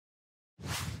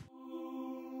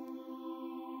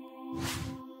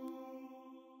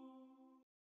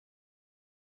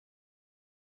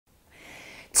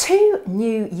Two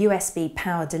new USB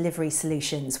power delivery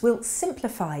solutions will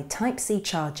simplify Type-C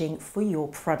charging for your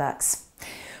products.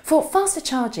 For faster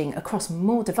charging across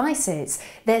more devices,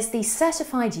 there's the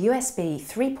certified USB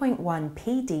 3.1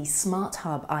 PD Smart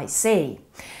Hub IC.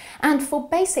 And for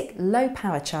basic low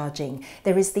power charging,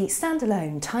 there is the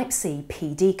standalone Type-C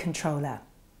PD controller.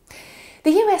 The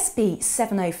USB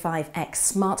 705X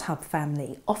Smart Hub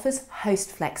family offers host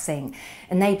flexing,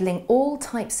 enabling all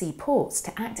Type-C ports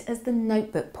to act as the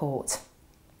notebook port.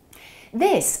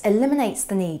 This eliminates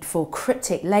the need for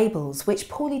cryptic labels which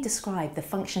poorly describe the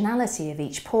functionality of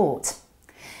each port.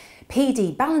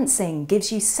 PD balancing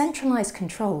gives you centralised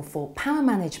control for power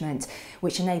management,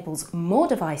 which enables more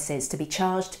devices to be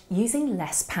charged using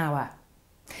less power.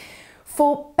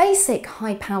 For basic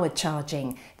high-powered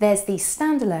charging, there's the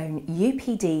standalone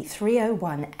UPD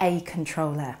 301A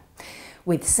controller.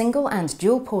 With single and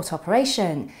dual port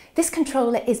operation, this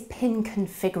controller is pin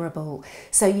configurable,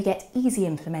 so you get easy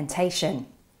implementation.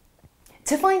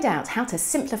 To find out how to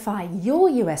simplify your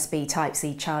USB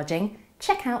Type-C charging,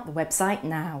 check out the website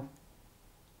now.